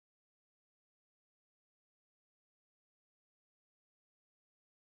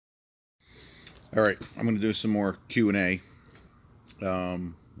All right, I'm going to do some more Q&A. I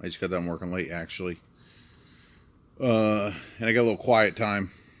just got done working late, actually. And I got a little quiet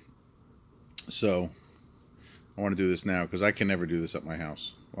time. So I want to do this now because I can never do this at my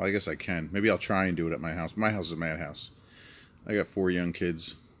house. Well, I guess I can. Maybe I'll try and do it at my house. My house is a madhouse. I got 4 young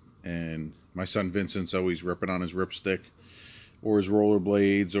kids. And my son Vincent's always ripping on his ripstick. Or his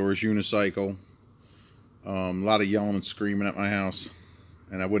rollerblades. Or his unicycle. A lot of yelling and screaming at my house.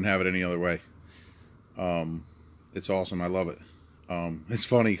 And I wouldn't have it any other way. It's awesome. I love it. It's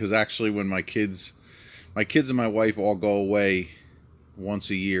funny because actually when my kids and my wife all go away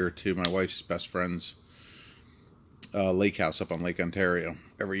once a year to my wife's best friend's lake house up on Lake Ontario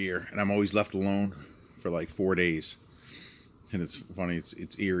every year, and I'm always left alone for like 4 days. And it's funny,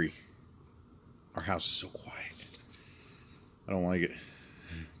 it's eerie. Our house is so quiet. I don't like it.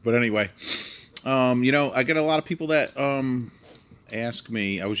 But anyway, I get a lot of people that ask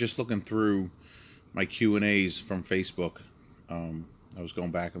me. I was just looking through my Q&As from Facebook. I was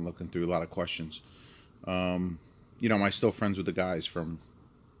going back and looking through a lot of questions. I'm still friends with the guys from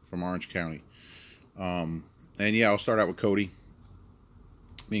Orange County. And yeah, I'll start out with Cody.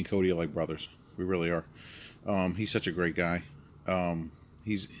 Me and Cody are like brothers. We really are. He's such a great guy. I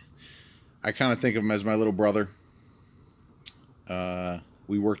kind of think of him as my little brother.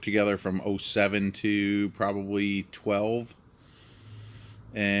 We worked together from 07 to probably 12.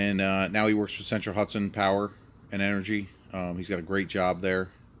 And now he works for Central Hudson Power and Energy. He's got a great job there.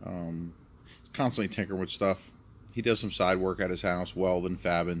 He's constantly tinkering with stuff. He does some side work at his house, welding,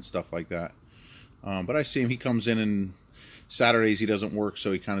 fabbing, stuff like that. But I see him. He comes in, and Saturdays he doesn't work,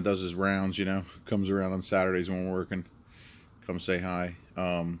 so he kind of does his rounds, Comes around on Saturdays when we're working. Come say hi.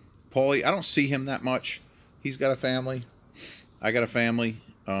 Paulie, I don't see him that much. He's got a family. I got a family.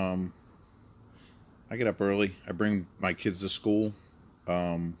 I get up early. I bring my kids to school.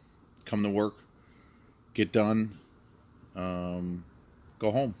 Come to work. Get done. Go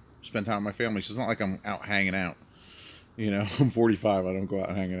home. Spend time with my family. So it's not like I'm out hanging out. I'm 45. I don't go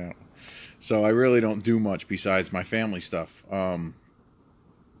out hanging out. So I really don't do much besides my family stuff.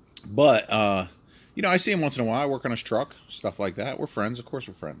 But I see him once in a while. I work on his truck, stuff like that. We're friends. Of course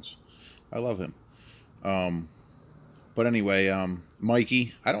we're friends. I love him. But anyway,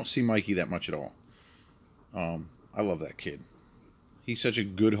 Mikey, I don't see Mikey that much at all. I love that kid. He's such a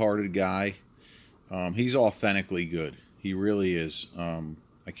good-hearted guy. He's authentically good. He really is.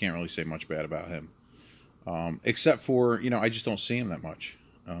 I can't really say much bad about him. Except for, I just don't see him that much.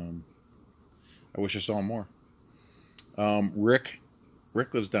 I wish I saw him more. Rick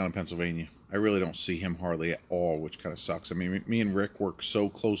lives down in Pennsylvania. I really don't see him hardly at all, which kind of sucks. I mean, me and Rick work so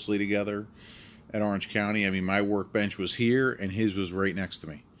closely together at Orange County. I mean, my workbench was here, and his was right next to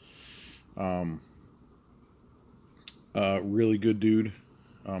me. Really good dude.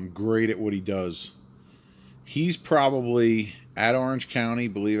 Great at what he does. He's probably, at Orange County,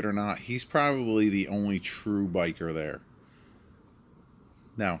 believe it or not, he's probably the only true biker there.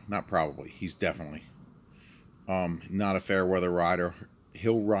 No, not probably. He's definitely. Not a fair weather rider.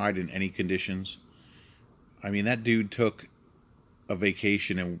 He'll ride in any conditions. I mean, that dude took a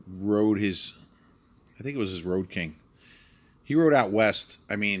vacation and rode his, I think it was his Road King. He rode out west.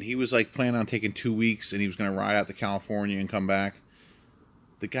 I mean, he was like planning on taking 2 weeks, and he was going to ride out to California and come back.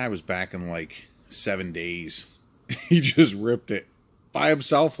 The guy was back in like 7 days. He just ripped it by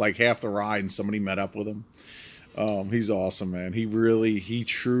himself, like half the ride, and somebody met up with him. He's awesome, man. He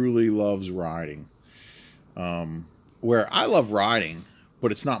truly loves riding. Where I love riding,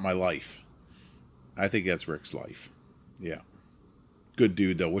 but it's not my life. I think that's Rick's life. Yeah. Good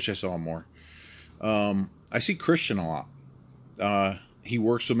dude, though. Wish I saw him more. I see Christian a lot. He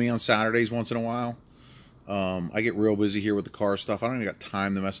works with me on Saturdays once in a while. I get real busy here with the car stuff. I don't even got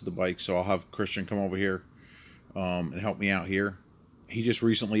time to mess with the bike, so I'll have Christian come over here and help me out here. He just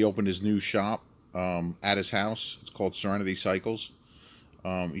recently opened his new shop at his house. It's called Serenity Cycles.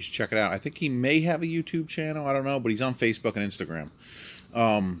 You should check it out. I think he may have a YouTube channel. I don't know, but he's on Facebook and Instagram.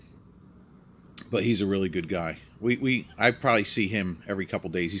 But he's a really good guy. I probably see him every couple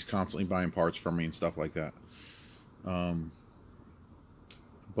days. He's constantly buying parts from me and stuff like that.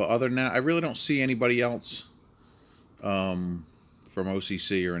 But other than that, I really don't see anybody else from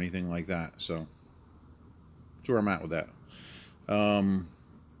OCC or anything like that. So that's where I'm at with that.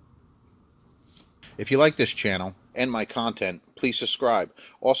 If you like this channel and my content, please subscribe.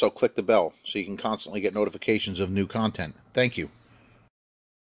 Also, click the bell so you can constantly get notifications of new content. Thank you.